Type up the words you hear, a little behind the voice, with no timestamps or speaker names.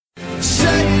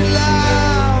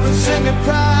sing it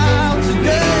proud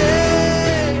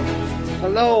today.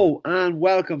 Hello and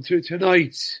welcome to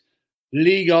tonight's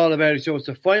League All About It show. It's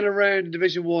the final round in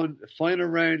Division 1, the final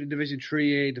round in Division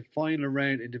 3A, the final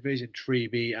round in Division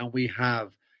 3B, and we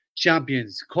have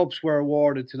champions. Cups were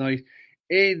awarded tonight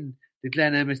in the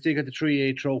Glen Emmets. They got the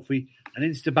 3A trophy, and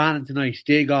in Stabannon tonight,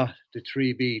 they got the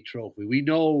 3B trophy. We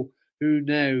know who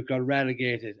now got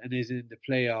relegated and is in the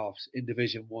playoffs in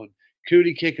Division 1.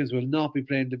 Cooley Kickers will not be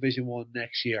playing Division 1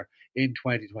 next year in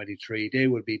 2023. They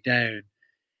will be down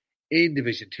in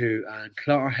Division 2, and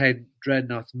Clotterhead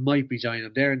Dreadnoughts might be joining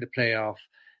them. They're in the playoff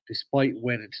despite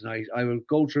winning tonight. I will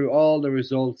go through all the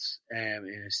results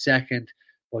in a second,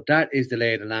 but that is the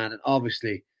lay of the land. And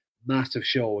obviously, massive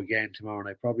show again tomorrow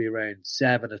night, probably around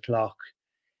 7 o'clock,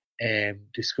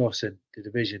 discussing the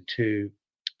Division 2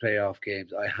 playoff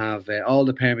games. I have all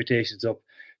the permutations up.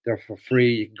 They're for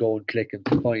free. You can go and click them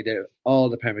to find out all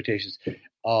the permutations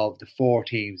of the 4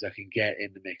 teams that can get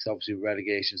in the mix. Obviously,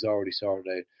 relegation is already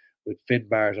sorted out, with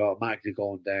Finbars automatically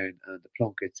going down and the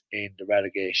Plunkets in the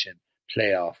relegation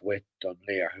playoff with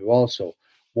Dunleer, who also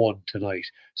won tonight.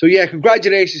 So yeah,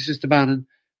 congratulations to Stabannon.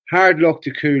 Hard luck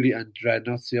to Cooley and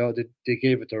Dreadnoughts. They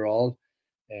gave it their all,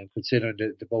 considering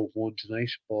they both won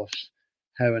tonight. But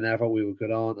however, we will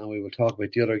get on and we will talk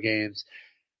about the other games.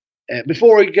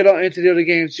 Before we get on into the other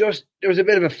games, there was a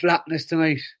bit of a flatness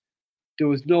tonight. There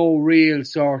was no real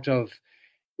sort of...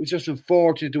 It was just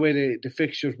unfortunate the way the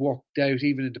fixtures worked out,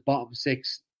 even in the bottom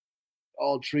 6.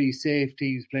 All 3 safe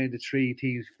teams playing the 3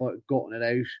 teams gutting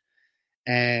it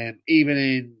out. Even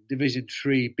in Division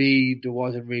 3B, there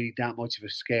wasn't really that much of a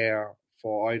scare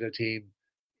for either team.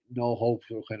 No hopes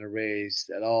were kind of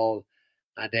raised at all.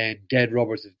 And then dead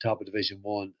rubbers at the top of Division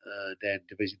 1. And then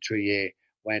Division 3A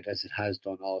went as it has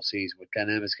done all season, with Glen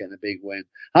Emmets getting a big win.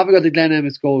 Haven't got the Glen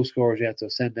Emmets goal scorers yet, so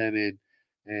send them in.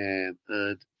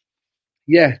 And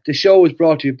yeah, the show is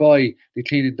brought to you by the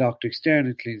Cleaning Doctor,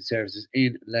 External Cleaning Services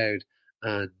in Louth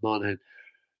and Monaghan.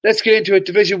 Let's get into it.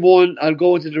 Division 1, I'll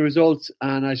go into the results,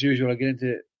 and as usual, I'll get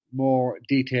into more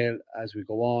detail as we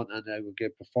go on, and I will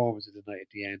give performance of the night at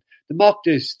the end. The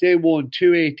Mocktis, they won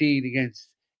 2-18 against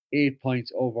 8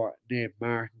 points over Nave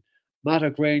Martin.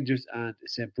 Mattock Rangers and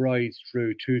St. Bride's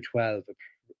drew 2-12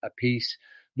 apiece.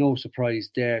 No surprise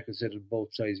there, considering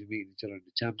both sides will meet each other in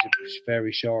the championship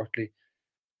very shortly.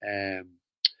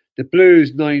 The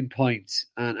Blues 9 points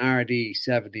and RD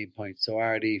 17 points. So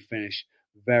RD finish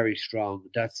very strong.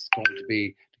 That's going to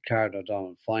be the Cardinal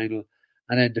Donald final.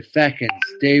 And then the Feckins,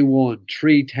 they won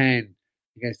 3-10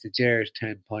 against the Jers,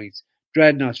 10 points.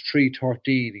 Dreadnoughts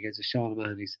 3-13 against the Sean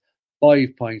O'Mahony's,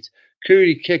 5 points.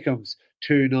 Cooley Kickums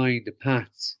 2-9, the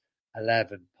Pats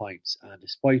 11 points. And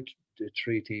despite the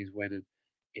 3 teams winning,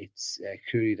 it's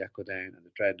Cooley that go down, and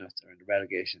the Dreadnoughts are in the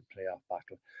relegation playoff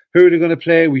battle. Who are they going to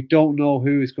play? We don't know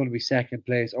who is going to be second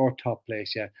place or top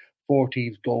place yet. 4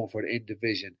 teams going for it in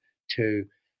Division 2.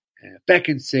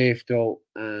 Beckham's safe though,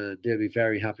 and they'll be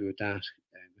very happy with that,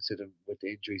 considering with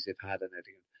the injuries they've had, and they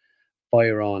can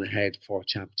fire on ahead for a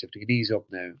championship. They can ease up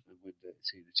now and win the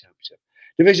senior championship.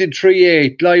 Division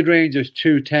 3A, Glide Rangers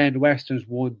 2-10, Westerns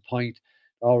 1 point.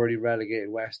 Already relegated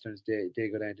Westerns, they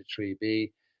go down to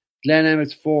 3B. Glen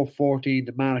Emmets 4-14,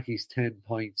 the Malachys 10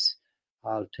 points.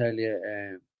 I'll tell you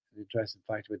an interesting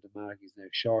fact about the Malachys now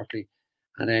shortly.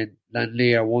 And then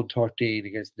Lanlear 1-13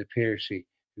 against the Piercy,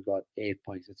 who got 8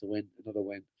 points. It's a win, another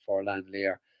win for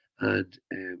Lanlear, and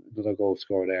another goal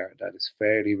scorer there. That is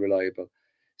fairly reliable.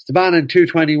 Stabannon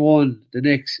 2-21, the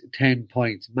Knicks 10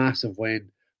 points. Massive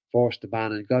win for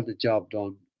Stabannon. Got the job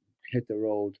done, hit the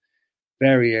road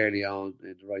very early on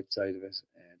in the right side of it.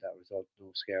 That result, no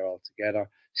scare altogether.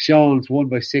 Sean's won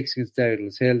by 6 against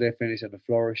Dowdall's Hill. They finished on a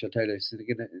flourish. I'll tell you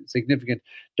how significant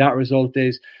that result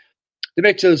is. The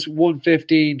Mitchells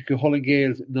 1-15, Cuchulainn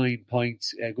Gales 9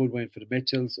 points. A good win for the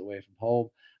Mitchells away from home.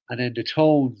 And then the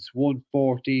Tones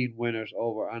 1-14 winners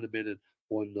over Annaminnan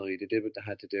 1-9. They did what they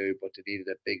had to do, but they needed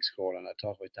a big score, and I'll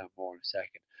talk about that more in a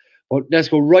second. But let's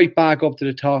go right back up to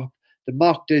the top. The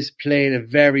Mocktis played a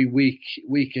very weak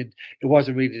weekend. It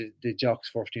wasn't really the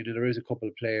Jocks first team. There is a couple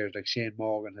of players like Shane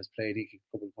Morgan has played. He kicked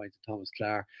a couple of points to Thomas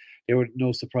Clark. They were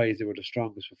no surprise. They were the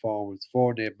strongest performance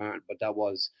for Nave Martin, but that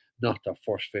was not their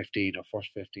first 15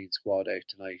 squad out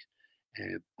tonight.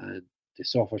 And they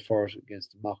suffered first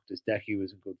against the Mocktis. Decky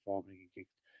was in good form. He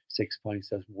kicked 6 points.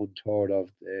 That's 1/3 of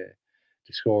the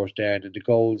scores there. And then the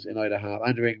goals in either half.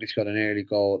 Andrew English got an early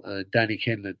goal, and Danny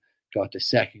Kinlan got the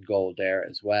second goal there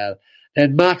as well.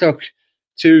 Then Mattock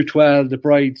 2-12, the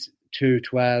Brides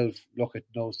 2-12. Look, at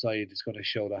no side is going to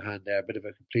show their hand there. A bit of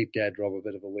a complete dead rubber, a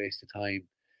bit of a waste of time.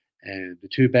 The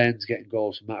two Bens getting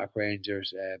goals from Mattock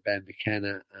Rangers, Ben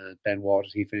McKenna and Ben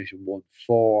Waters. He finished in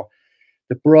 1-4.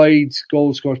 The Brides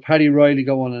goal scorers, Paddy Riley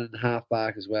got 1.5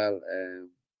 back as well.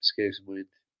 Escapes my mind.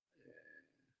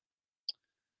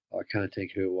 I can't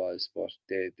think who it was, but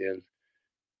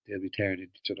they'll be tearing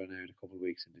into each other now in a couple of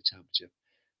weeks in the championship,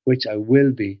 which I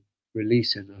will be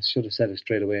releasing. I should have said it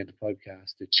straight away in the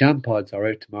podcast. The Champ Pods are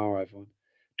out tomorrow, everyone.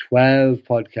 12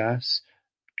 podcasts,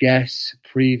 guests,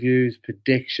 previews,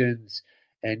 predictions,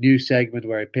 a new segment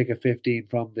where I pick a 15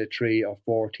 from the 3 or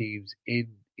 4 teams in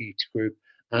each group,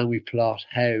 and we plot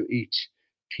how each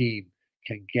team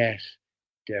can get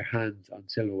their hands on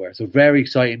silverware. So very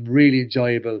exciting, really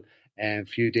enjoyable.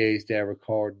 Few days there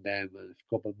recording them, and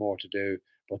a couple more to do.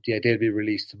 But yeah, they'll be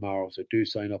released tomorrow, so do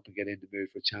sign up and get in the mood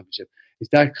for the championship. It's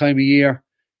that time of year.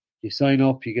 You sign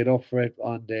up, you get up for it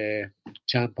on the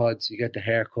Champ Pods, you get the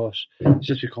haircut. It's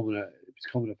just becoming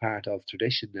a part of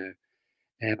tradition now.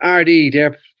 RD,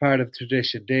 they're part of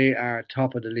tradition. They are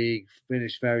top of the league,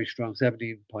 finished very strong,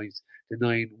 17 points, the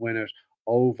 9 winners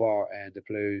over the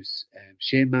Blues.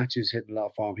 Shane Matthews hitting a lot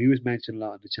of form. He was mentioned a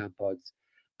lot in the Champ Pods.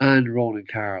 And Ronan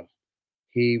Carroll.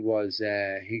 He was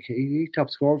he top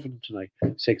scorer for them tonight,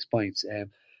 6 points.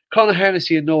 Conor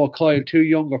Hennessy and Noah Coyle, 2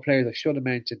 younger players I should have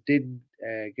mentioned, didn't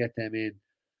get them in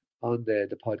on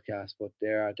the podcast, but they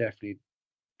are definitely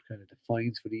kind of the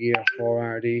finds for the year for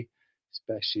RD,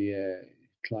 especially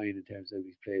Klein in terms of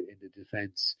he's played in the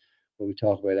defence. When we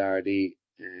talk about RD,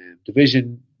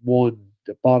 Division 1,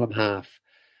 the bottom half.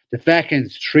 The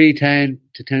Fechins, 3-10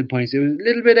 to 10 points. It was a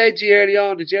little bit edgy early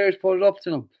on. The Jerry's put it up to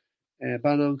them.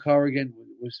 Bannon Corrigan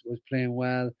was playing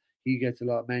well. He gets a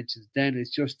lot of mentions. Then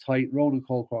it's just tight. Ronan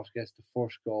Colcroft gets the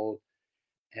first goal.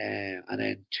 And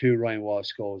then 2 Ryan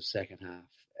Walsh goals second half.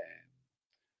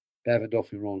 Devin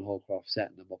Duffy and Ronan Holcroft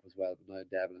setting them up as well. But now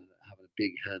Devin having a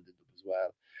big hand in them as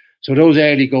well. So those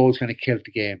early goals kind of killed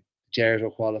the game. Jerry's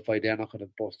will qualify. They're not going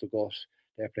to bust a gut.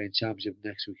 They're playing championship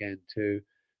next weekend too.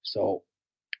 So,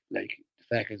 like,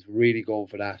 the Fechins really going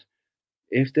for that.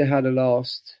 If they had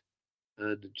lost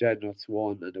and the Dreadnoughts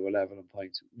won and they were level on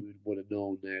points, we would have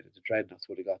known there that the Dreadnoughts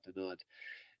would have got the nod.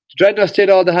 The Dreadnoughts did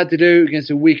all they had to do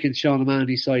against a weakened Sean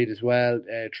O'Mahony side as well.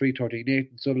 3-13.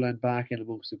 Nathan Sutherland back in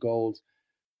amongst the goals.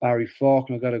 Barry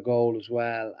Faulkner got a goal as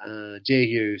well. And Jay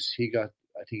Hughes, I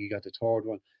think he got the third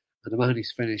one. And the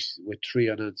O'Mahony's finished with 3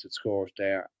 unanswered scores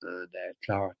there. And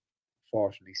Clark,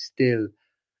 fortunately, still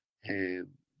the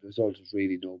result was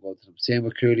really no good to them. Same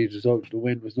with Cooley, the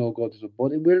win was no good to them,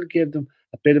 but it will give them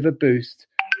a bit of a boost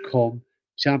come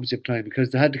championship time, because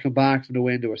they had to come back from the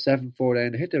win. They were 7-4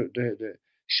 down. They hit the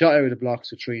shot out of the blocks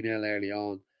with 3-0 early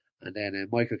on, and then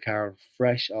Michael Carroll,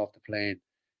 fresh off the plane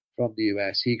from the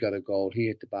US, he got a goal. He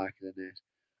hit the back of the net.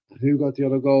 And who got the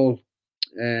other goal?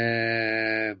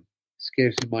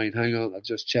 Escapes my mind. Hang on, I'll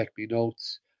just check my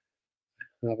notes.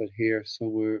 I have it here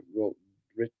somewhere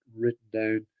written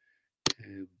down.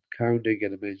 Karen did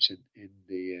get a mention in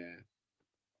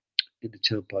the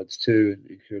Champ Pods too,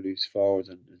 in Cooley's forwards,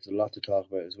 and there's a lot to talk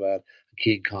about as well. And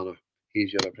Keane Connor,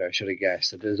 he's the other player. I should have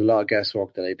guessed. And there's a lot of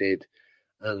guesswork that I did,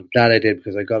 and I'm glad I did,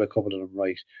 because I got a couple of them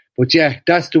right. But yeah,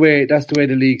 that's the way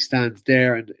the league stands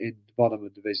there in the bottom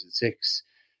of Division 6.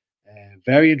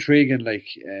 Very intriguing. Like,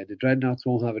 the Dreadnoughts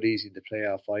won't have it easy in the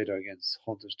playoff either against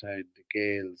Hunterstown, the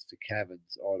Gales, the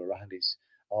Kevins, or the Rallies.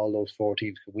 All those 4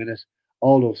 teams can win it.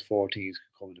 All those 4 teams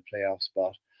can come in the playoff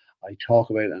spot. I talk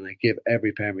about it and I give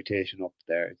every permutation up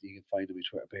there. You can find it on my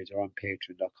Twitter page or on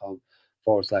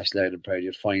patreon.com/Loud and Proud.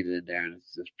 You'll find it in there, and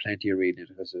there's plenty of reading,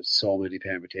 because there's so many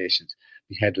permutations.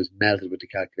 My head was melted with the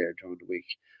calculator during the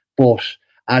week. But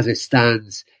as it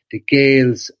stands, the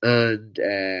Gales and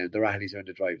the Rallies are in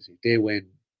the driver's seat. They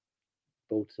win.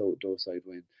 Both those sides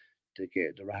win. The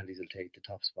Rallies will take the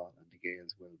top spot, and the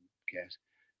Gales will get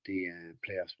the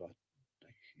playoff spot.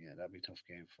 Yeah, that'll be a tough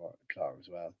game for Clara as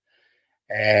well.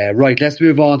 Right, let's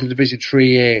move on to Division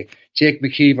 3A. Jack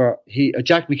McKeever,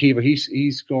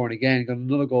 he's scoring again. Got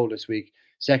another goal this week.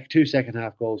 2 second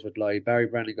half goals with Lloyd. Barry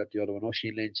Brennan got the other one.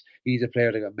 Oisin Lynch, he's a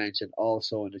player that got mentioned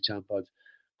also in the Champ Pods.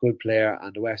 Good player,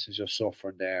 and the West is just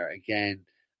suffering there again.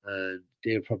 And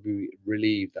they'll probably be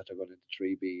relieved that they're going into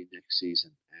 3B next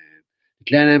season.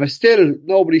 Glen Emma, still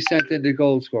nobody sent in the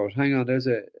goal scorers. Hang on, there's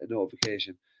a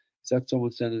notification. Is that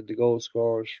someone sending the goal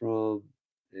scorers from?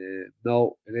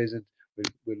 No, it isn't.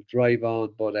 We'll drive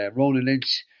on. But Ronan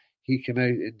Lynch, he came out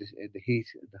in the heat,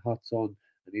 in the hot sun,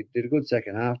 and he did a good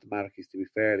second half. The Malachis, to be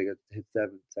fair, they got hit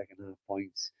 7 second half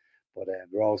points. But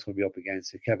they're always going to be up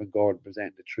against it. Kevin Gordon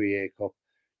presenting the 3A Cup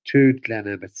to Glen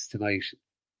Emmets tonight.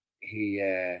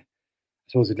 I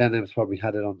suppose the Glen Emmets probably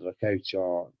had it under the couch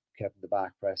or kept in the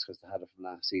back press, because they had it from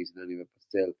last season anyway. But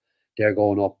still, they're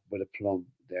going up with a plum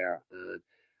there. And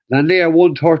Lanlear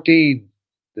 113,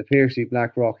 the Piercy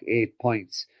Blackrock 8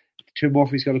 points. Tim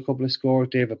Murphy's got a couple of scores.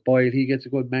 David Boyle, he gets a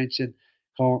good mention.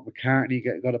 Cormac McCartney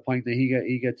got a point there.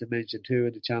 He gets a mention too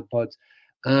in the Champ Pods.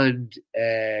 And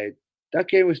that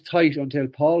game was tight until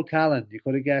Paul Callan, you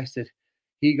could have guessed it,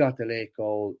 he got the late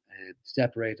goal and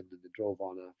separated them and they drove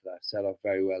on after that. Set up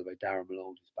very well by Darren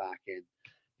Malone, who's back in.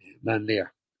 Lanlear,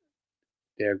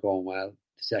 they're going well.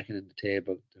 Second in the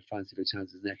table. They fancy their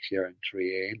chances next year in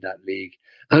 3A in that league.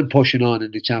 And pushing on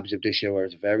in the championship this year, where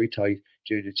it's a very tight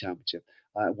junior championship.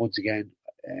 Once again,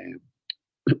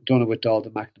 done it with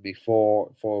Dalton McNamee,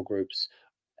 four groups.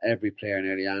 Every player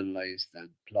nearly analysed and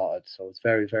plotted, so it's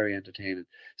very, very entertaining.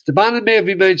 Stabannon may have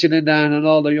been mentioning Dan and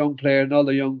all the young players and all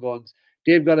the young guns.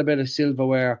 They've got a bit of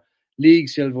silverware, league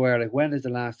silverware. Like, when is the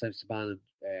last time Stabannon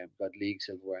got league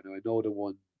silverware? Now, I know the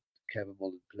one Kevin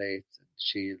Mullen plates and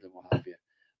shields and what have you,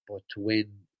 but to win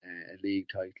a league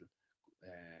title,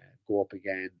 go up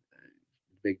again,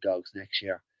 big dogs next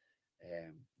year,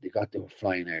 they were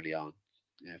flying early on.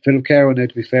 Philip Carroll, now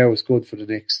to be fair, was good for the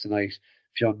Knicks tonight.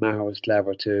 Fionn Maher was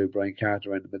clever too. Brian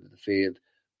Carter in the middle of the field,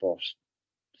 but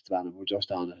Stabannon were just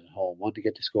on it at home. Want to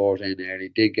get the scores in early,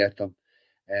 did get them.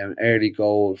 Early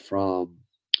goal from,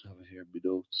 I have it here in my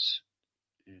notes.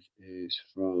 It is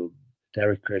from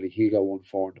Derek Crilly. He got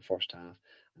 1-4 in the first half,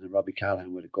 and then Robbie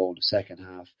Callahan with a goal in the second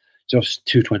half. Just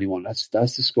 2-21.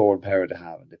 That's the score and power to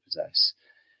have and they possess.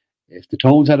 If the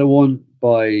Tones had won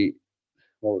by,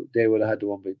 well, they would have had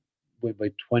to win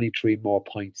by 23 more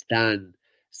points than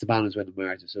Stabannon's winning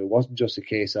margin. So it wasn't just a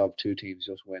case of two teams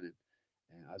just winning,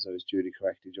 as I was duly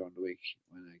corrected during the week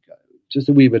when I got just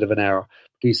a wee bit of an error.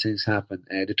 These things happen.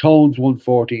 The Tones won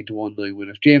 14-1-9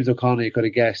 winners. James O'Connor, you could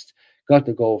have guessed, got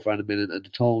the goal for a minute, and the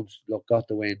Tones got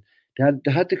the win.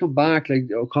 They had to come back.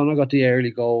 Like, O'Connor got the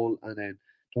early goal, and then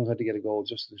Tones had to get a goal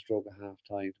just at the stroke of half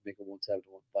time to make it 1-7-1-5,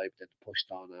 but then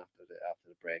pushed on after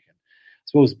the break. And I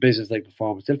suppose business-like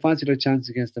performance. They'll fancy their chance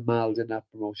against the Mals in that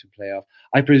promotion playoff.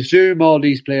 I presume all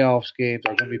these playoffs games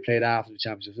are going to be played after the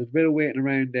championship. So there's a bit of waiting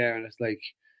around there, and it's like,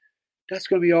 that's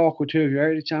going to be awkward too. If you're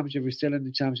out of the championship, you're still in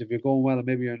the championship, you're going well, and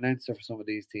maybe you're in Leinster for some of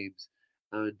these teams,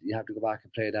 and you have to go back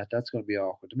and play that. That's going to be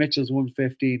awkward. The Mitchells won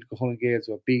 15, Cullen Gales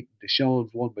were beaten, the Shawns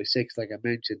won by 6, like I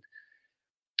mentioned.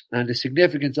 And the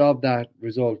significance of that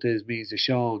result means the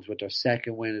Shawns, with their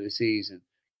second win of the season,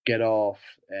 get off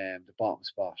the bottom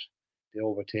spot. They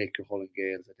overtake Cullen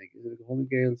Gales, I think. Is it Cullen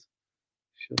Gales?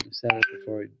 Shouldn't have said it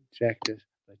before I checked it.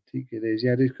 I think it is.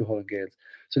 Yeah, it is Cullen Gales.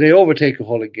 So they overtake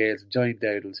Cullen Gales and join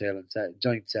Dowdall's Hill and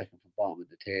joint second from bottom of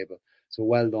the table. So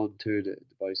well done to the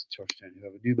boys at Churchtown, who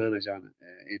have a new manager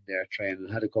in their training,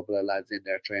 and had a couple of lads in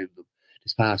there training them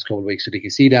this past couple of weeks, so they can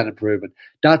see that improvement.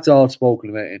 That's all spoken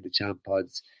about in the Champ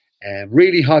Pods.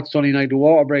 Really hot sunny night. The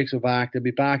water breaks are back. They'll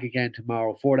be back again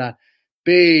tomorrow for that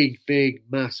big,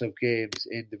 massive games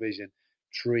in Division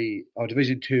 3 or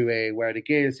Division 2A, where the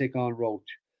Gales take on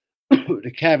Roach,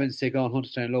 the Kevins take on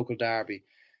Hunterstown Local Derby,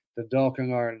 the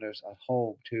Dorking Islanders at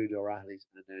home to the O'Reillys,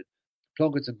 and then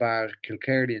Plunkett's and Bars,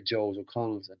 Kilkerley and Joes,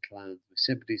 O'Connell's and Clans. With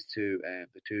sympathies to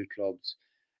the two clubs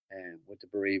with the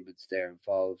bereavements there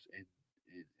involved in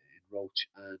Roach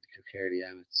and Kilkerley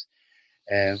Emmets.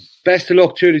 Best of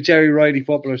luck to the Jerry Riley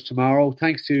footballers tomorrow.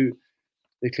 Thanks to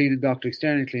the cleaning doctor,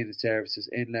 external cleaning services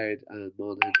in Loud and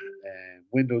Monaghan.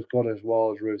 Windows, gutters,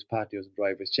 walls, roofs, patios and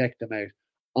drivers. Check them out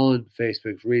on Facebook.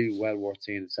 It's really well worth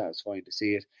seeing and satisfying to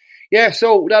see it. Yeah,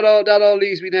 so that all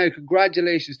leaves me now.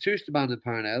 Congratulations to Stabannon and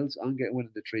Parnells on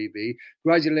winning the 3B.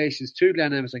 Congratulations to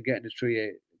Glen Emmets on getting the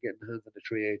hands on the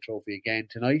 3A trophy again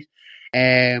tonight.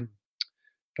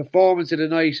 Performance of the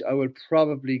night, I would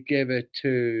probably give it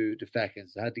to the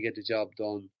Feckins. They had to get the job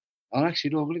done. Oh,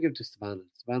 actually, no, I'm going to give it to Stabannon.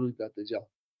 Stabannon got the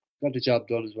job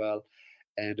done as well.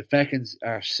 And the Feckins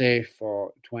are safe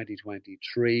for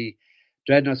 2023.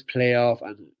 Dreadnoughts playoff,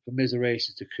 and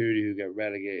commiserations to Cooley, who get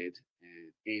relegated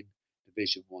in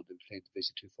Division 1. They're playing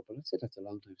Division 2 football. I'd say that's a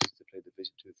long time since they played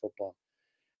Division 2 football.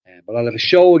 But I'll have a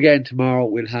show again tomorrow.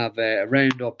 We'll have a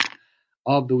roundup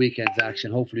of the weekend's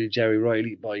action. Hopefully the Jerry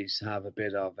Riley boys have a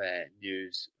bit of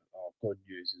news, or good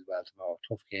news as well tomorrow.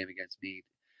 Tough game against Meath,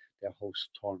 their host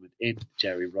tournament in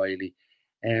Jerry Riley.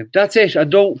 That's it.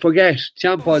 And don't forget,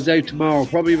 Champ Pod's out tomorrow,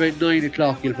 probably about 9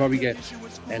 o'clock. You'll probably get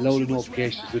a load of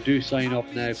notifications. So do sign up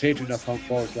now.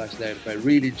 Patreon.com/LeagueAllAboutit.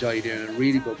 Really enjoy doing a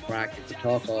really good crack. You can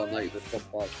talk all night with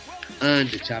football and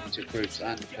the championship groups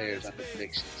and the players and the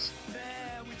predictions.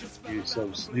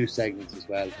 New segments as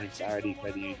well. Thanks to RD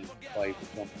Credit Union 5 for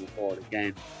coming aboard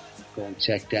again. Go and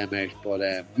check them out.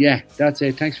 But yeah, that's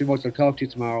it. Thanks very much. I'll talk to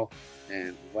you tomorrow.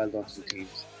 Well done to the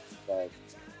teams.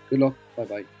 Good luck. Bye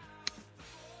bye.